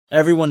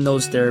Everyone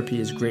knows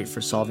therapy is great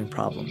for solving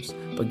problems,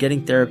 but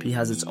getting therapy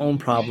has its own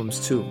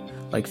problems too,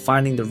 like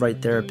finding the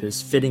right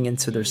therapist, fitting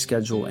into their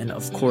schedule, and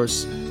of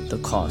course,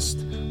 the cost.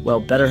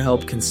 Well,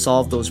 BetterHelp can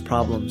solve those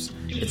problems.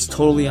 It's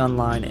totally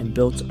online and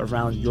built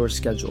around your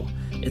schedule.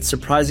 It's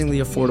surprisingly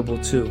affordable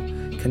too.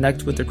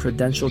 Connect with a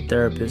credentialed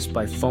therapist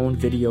by phone,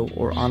 video,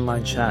 or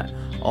online chat,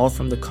 all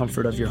from the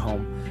comfort of your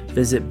home.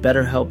 Visit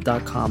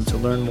BetterHelp.com to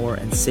learn more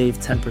and save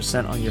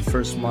 10% on your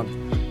first month.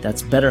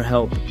 That's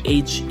BetterHelp,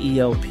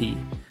 H-E-L-P.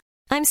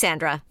 I'm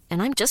Sandra,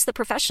 and I'm just the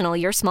professional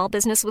your small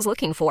business was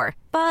looking for.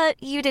 But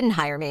you didn't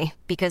hire me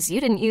because you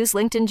didn't use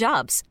LinkedIn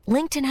Jobs.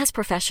 LinkedIn has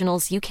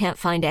professionals you can't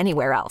find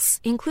anywhere else,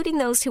 including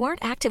those who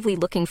aren't actively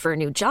looking for a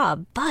new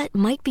job, but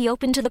might be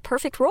open to the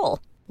perfect role,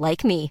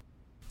 like me.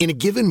 In a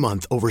given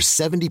month, over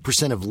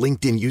 70% of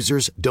LinkedIn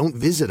users don't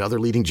visit other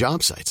leading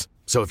job sites.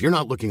 So if you're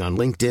not looking on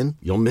LinkedIn,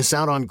 you'll miss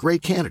out on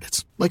great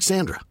candidates like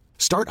Sandra.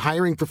 Start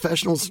hiring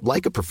professionals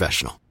like a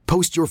professional.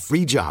 Post your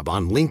free job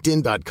on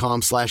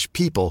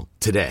linkedin.com/people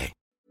today.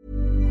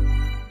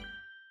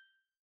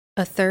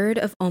 A third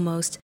of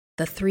almost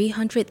the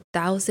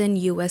 300,000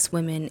 U.S.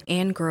 women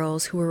and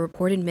girls who were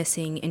reported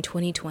missing in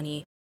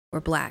 2020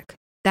 were Black.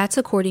 That's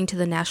according to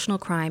the National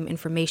Crime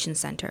Information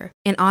Center.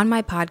 And on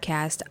my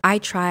podcast, I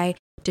try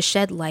to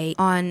shed light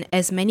on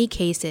as many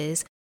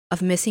cases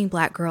of missing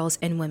Black girls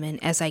and women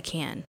as I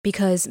can,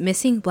 because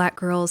missing Black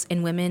girls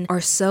and women are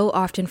so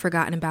often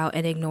forgotten about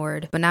and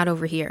ignored, but not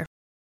over here.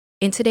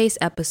 In today's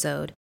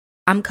episode,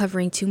 I'm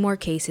covering 2 more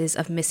cases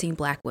of missing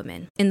Black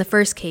women. In the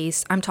first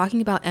case, I'm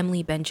talking about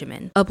Emily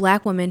Benjamin, a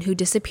Black woman who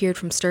disappeared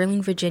from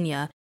Sterling,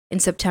 Virginia in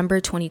September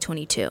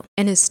 2022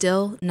 and has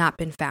still not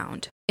been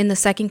found. In the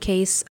second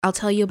case, I'll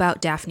tell you about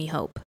Daphne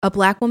Hope, a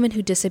Black woman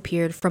who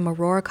disappeared from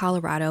Aurora,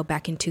 Colorado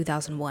back in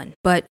 2001,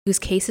 but whose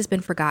case has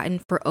been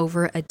forgotten for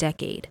over a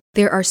decade.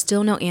 There are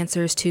still no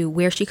answers to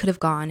where she could have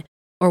gone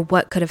or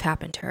what could have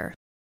happened to her.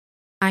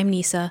 I'm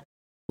Nisa.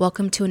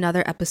 Welcome to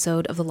another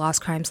episode of the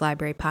Lost Crimes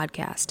Library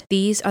podcast.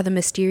 These are the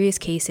mysterious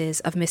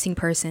cases of missing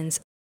persons,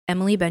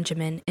 Emily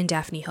Benjamin and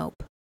Daphne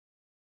Hope.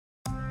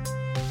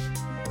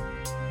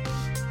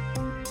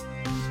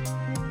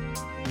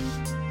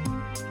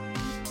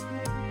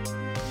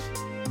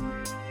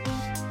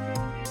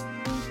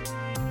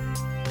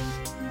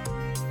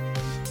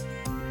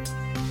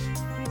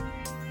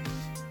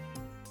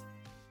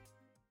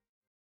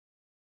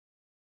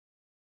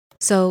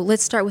 So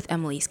let's start with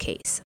Emily's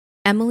case.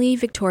 Emily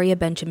Victoria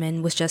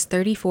Benjamin was just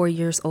 34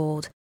 years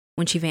old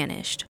when she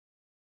vanished.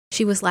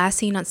 She was last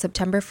seen on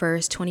September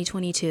 1st,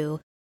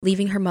 2022,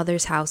 leaving her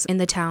mother's house in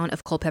the town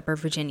of Culpeper,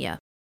 Virginia.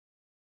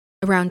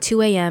 Around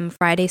 2 a.m.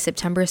 Friday,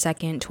 September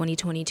 2nd,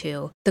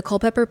 2022, the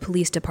Culpeper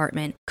Police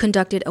Department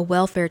conducted a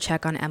welfare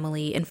check on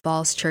Emily in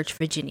Falls Church,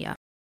 Virginia.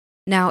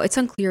 Now, it's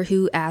unclear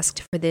who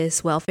asked for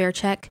this welfare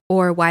check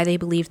or why they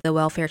believed the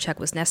welfare check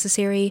was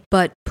necessary,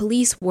 but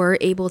police were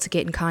able to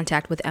get in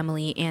contact with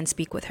Emily and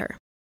speak with her.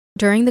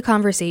 During the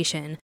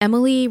conversation,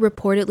 Emily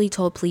reportedly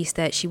told police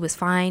that she was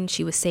fine,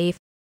 she was safe,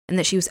 and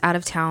that she was out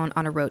of town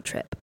on a road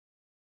trip.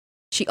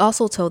 She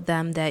also told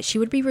them that she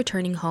would be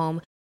returning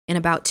home in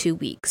about 2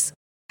 weeks.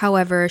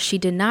 However, she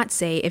did not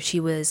say if she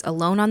was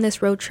alone on this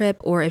road trip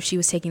or if she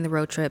was taking the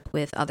road trip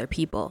with other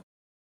people.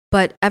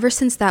 But ever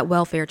since that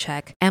welfare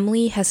check,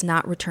 Emily has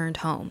not returned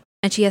home,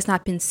 and she has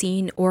not been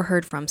seen or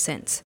heard from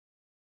since.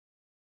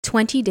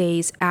 20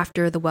 days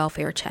after the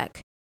welfare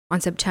check,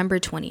 on September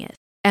 20th,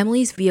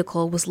 Emily's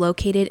vehicle was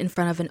located in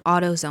front of an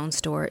AutoZone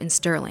store in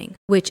Sterling,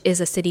 which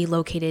is a city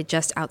located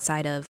just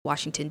outside of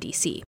Washington,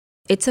 D.C.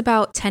 It's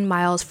about 10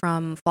 miles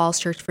from Falls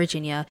Church,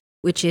 Virginia,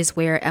 which is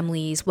where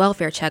Emily's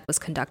welfare check was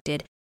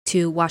conducted,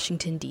 to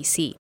Washington,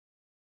 D.C.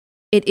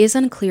 It is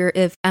unclear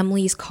if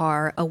Emily's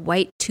car, a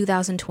white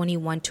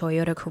 2021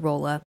 Toyota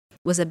Corolla,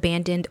 was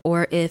abandoned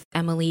or if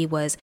Emily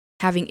was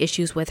having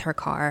issues with her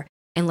car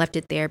and left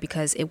it there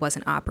because it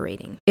wasn't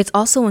operating. It's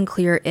also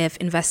unclear if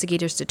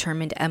investigators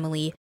determined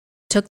Emily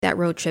took that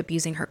road trip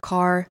using her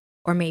car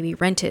or maybe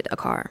rented a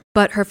car.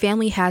 But her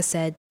family has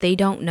said they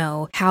don't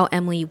know how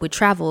Emily would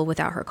travel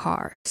without her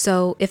car.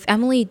 So if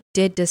Emily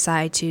did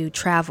decide to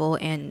travel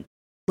and,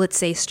 let's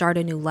say, start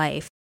a new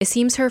life, it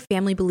seems her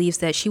family believes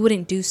that she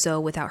wouldn't do so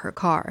without her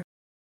car.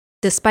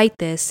 Despite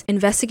this,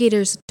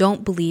 investigators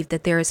don't believe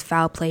that there is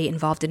foul play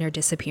involved in her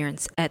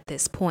disappearance at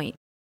this point.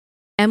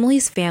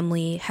 Emily's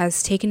family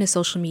has taken to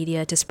social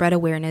media to spread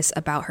awareness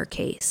about her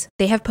case.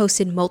 They have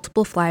posted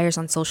multiple flyers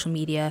on social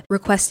media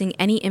requesting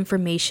any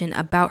information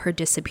about her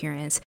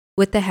disappearance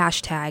with the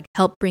hashtag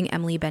Help Bring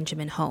Emily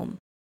Benjamin Home.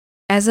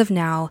 As of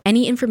now,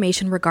 any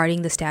information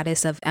regarding the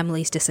status of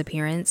Emily's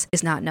disappearance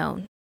is not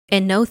known,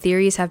 and no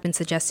theories have been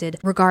suggested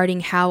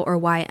regarding how or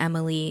why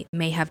Emily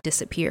may have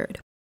disappeared.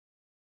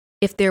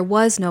 If there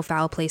was no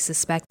foul play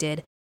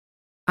suspected,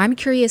 I'm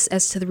curious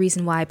as to the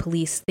reason why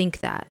police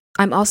think that.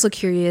 I'm also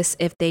curious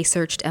if they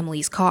searched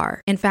Emily's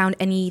car and found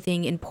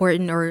anything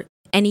important or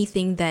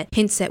anything that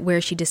hints at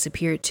where she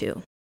disappeared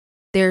to.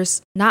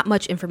 There's not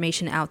much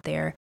information out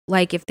there,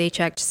 like if they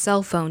checked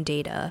cell phone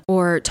data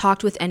or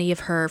talked with any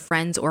of her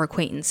friends or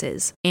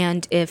acquaintances,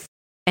 and if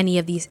any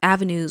of these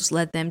avenues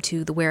led them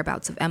to the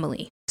whereabouts of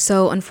Emily.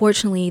 So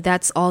unfortunately,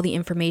 that's all the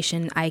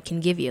information I can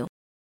give you.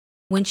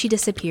 When she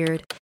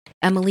disappeared,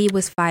 Emily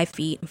was 5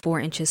 feet and 4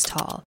 inches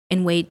tall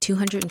and weighed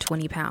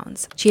 220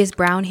 pounds. She has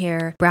brown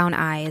hair, brown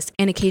eyes,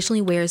 and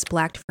occasionally wears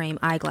black frame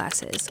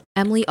eyeglasses.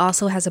 Emily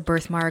also has a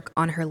birthmark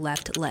on her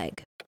left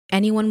leg.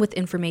 Anyone with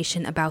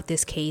information about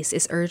this case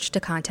is urged to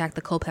contact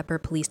the Culpeper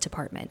Police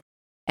Department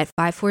at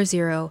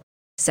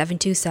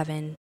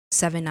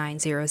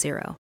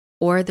 540-727-7900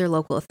 or their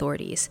local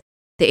authorities.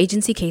 The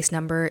agency case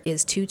number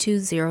is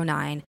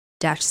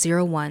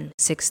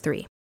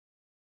 2209-0163.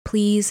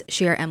 Please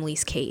share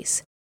Emily's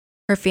case.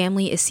 Her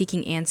family is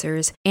seeking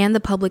answers and the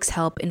public's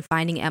help in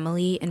finding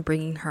Emily and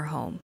bringing her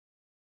home.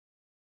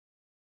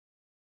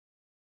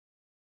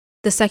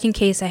 The second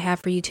case I have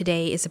for you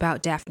today is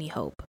about Daphne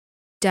Hope.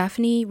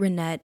 Daphne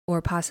Renette,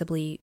 or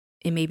possibly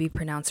it may be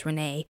pronounced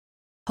Renee,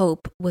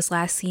 Hope was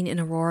last seen in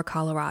Aurora,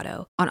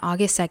 Colorado on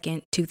August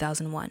 2nd,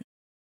 2001.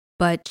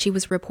 But she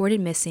was reported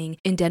missing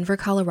in Denver,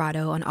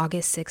 Colorado on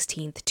August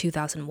 16th,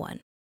 2001.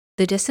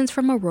 The distance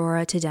from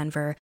Aurora to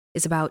Denver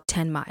is about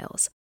 10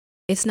 miles.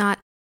 It's not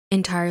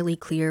entirely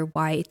clear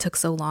why it took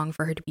so long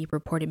for her to be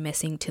reported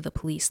missing to the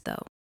police,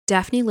 though.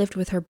 Daphne lived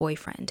with her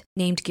boyfriend,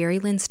 named Gary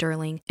Lynn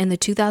Sterling, in the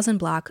 2000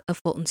 block of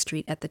Fulton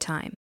Street at the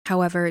time.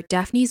 However,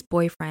 Daphne's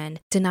boyfriend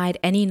denied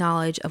any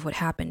knowledge of what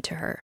happened to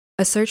her.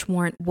 A search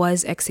warrant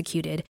was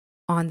executed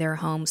on their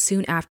home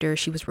soon after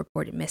she was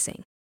reported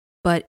missing,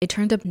 but it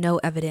turned up no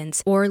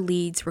evidence or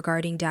leads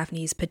regarding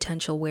Daphne's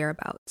potential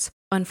whereabouts.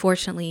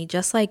 Unfortunately,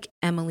 just like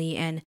Emily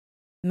and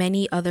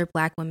many other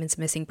Black women's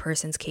missing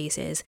persons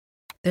cases,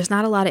 there's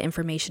not a lot of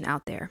information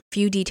out there.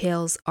 Few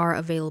details are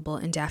available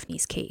in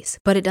Daphne's case,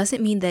 but it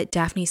doesn't mean that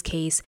Daphne's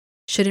case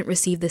shouldn't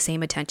receive the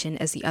same attention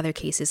as the other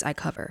cases I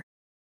cover.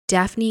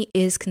 Daphne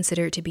is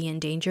considered to be in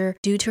danger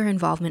due to her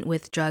involvement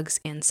with drugs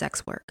and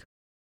sex work.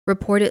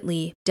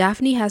 Reportedly,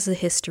 Daphne has a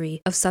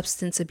history of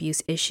substance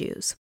abuse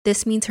issues.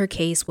 This means her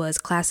case was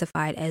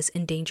classified as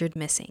endangered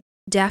missing.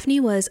 Daphne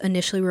was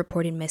initially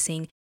reported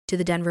missing to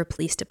the Denver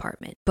Police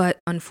Department, but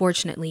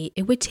unfortunately,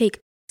 it would take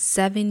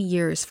 7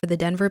 years for the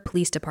Denver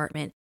Police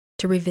Department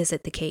to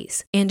revisit the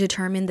case and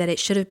determine that it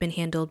should have been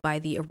handled by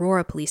the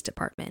Aurora Police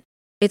Department.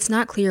 It's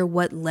not clear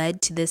what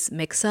led to this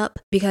mix-up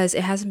because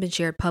it hasn't been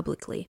shared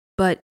publicly,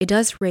 but it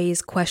does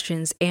raise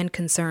questions and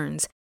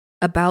concerns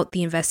about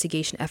the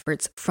investigation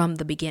efforts from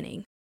the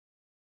beginning.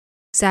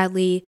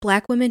 Sadly,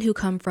 Black women who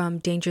come from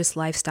dangerous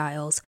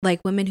lifestyles,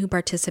 like women who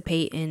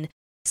participate in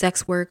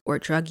sex work or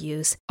drug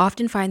use,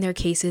 often find their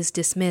cases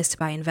dismissed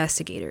by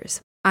investigators.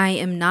 I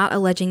am not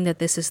alleging that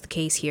this is the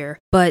case here,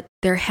 but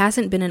there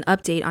hasn't been an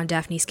update on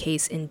Daphne's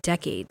case in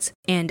decades,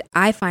 and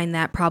I find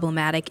that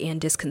problematic and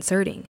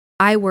disconcerting.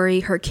 I worry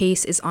her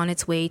case is on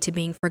its way to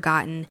being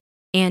forgotten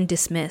and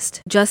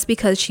dismissed just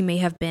because she may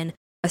have been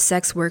a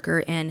sex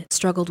worker and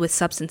struggled with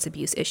substance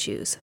abuse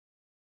issues.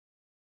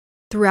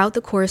 Throughout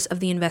the course of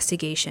the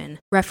investigation,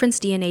 reference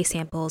DNA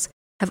samples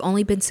have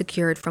only been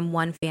secured from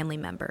one family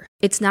member.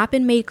 It's not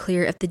been made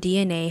clear if the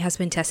DNA has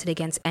been tested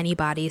against any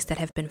bodies that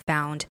have been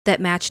found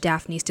that match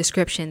Daphne's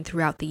description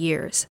throughout the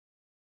years.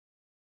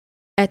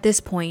 At this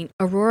point,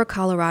 Aurora,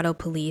 Colorado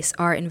police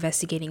are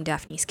investigating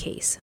Daphne's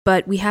case,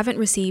 but we haven't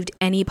received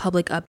any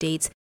public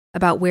updates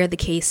about where the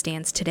case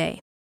stands today.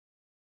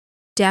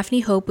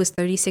 Daphne Hope was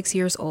 36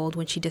 years old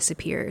when she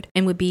disappeared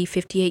and would be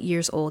 58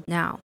 years old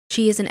now.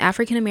 She is an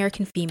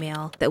African-American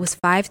female that was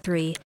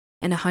 5'3"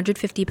 and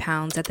 150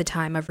 pounds at the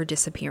time of her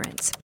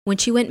disappearance. When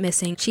she went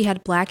missing, she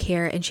had black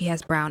hair and she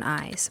has brown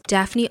eyes.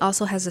 Daphne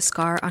also has a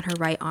scar on her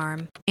right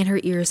arm and her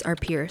ears are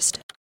pierced.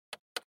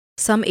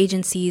 Some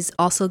agencies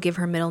also give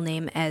her middle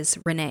name as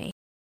Renee.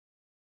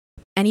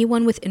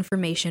 Anyone with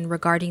information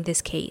regarding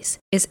this case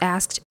is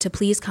asked to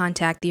please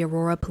contact the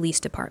Aurora Police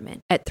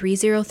Department at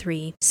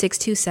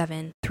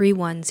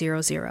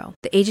 303-627-3100.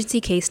 The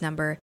agency case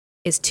number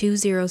is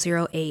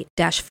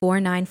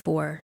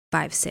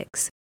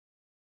 2008-49456.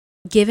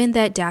 Given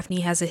that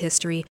Daphne has a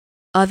history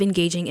of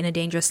engaging in a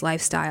dangerous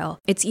lifestyle,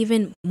 it's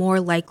even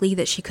more likely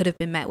that she could have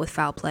been met with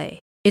foul play.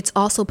 It's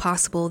also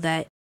possible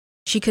that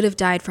she could have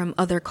died from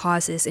other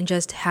causes and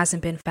just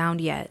hasn't been found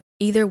yet.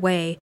 Either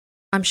way,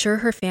 I'm sure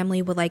her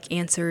family would like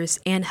answers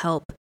and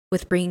help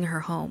with bringing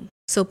her home.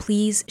 So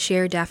please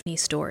share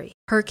Daphne's story.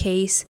 Her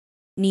case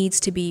needs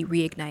to be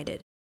reignited.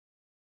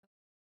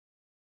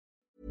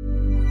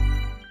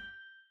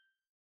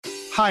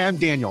 Hi, I'm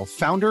Daniel,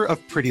 founder of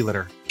Pretty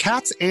Litter.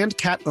 Cats and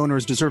cat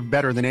owners deserve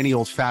better than any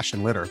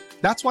old-fashioned litter.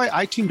 That's why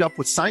I teamed up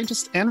with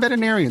scientists and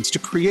veterinarians to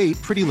create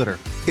Pretty Litter.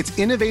 Its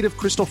innovative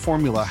crystal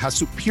formula has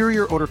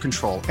superior odor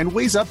control and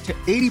weighs up to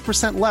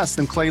 80% less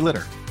than clay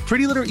litter.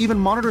 Pretty Litter even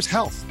monitors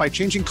health by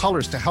changing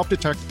colors to help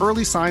detect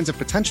early signs of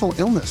potential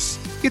illness.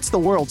 It's the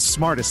world's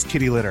smartest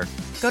kitty litter.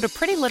 Go to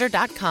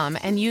prettylitter.com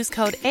and use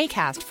code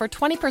ACAST for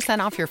 20%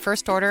 off your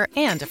first order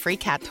and a free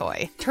cat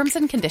toy. Terms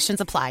and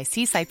conditions apply.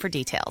 See site for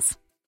details.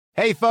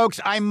 Hey, folks,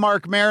 I'm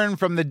Mark Maron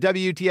from the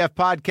WTF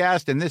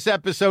Podcast, and this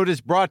episode is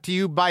brought to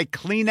you by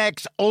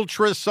Kleenex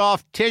Ultra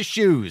Soft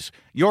Tissues,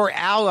 your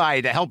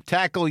ally to help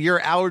tackle your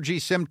allergy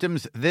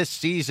symptoms this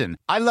season.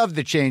 I love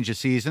the change of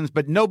seasons,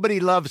 but nobody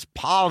loves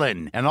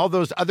pollen and all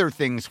those other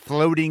things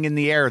floating in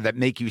the air that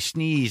make you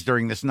sneeze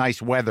during this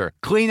nice weather.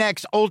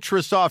 Kleenex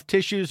Ultra Soft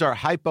Tissues are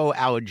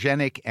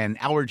hypoallergenic and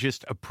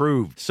allergist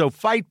approved. So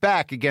fight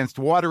back against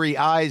watery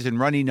eyes and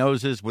runny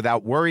noses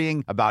without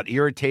worrying about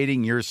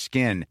irritating your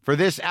skin. For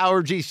this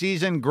allergy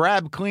season,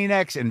 grab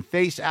Kleenex and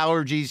face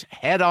allergies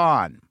head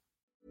on.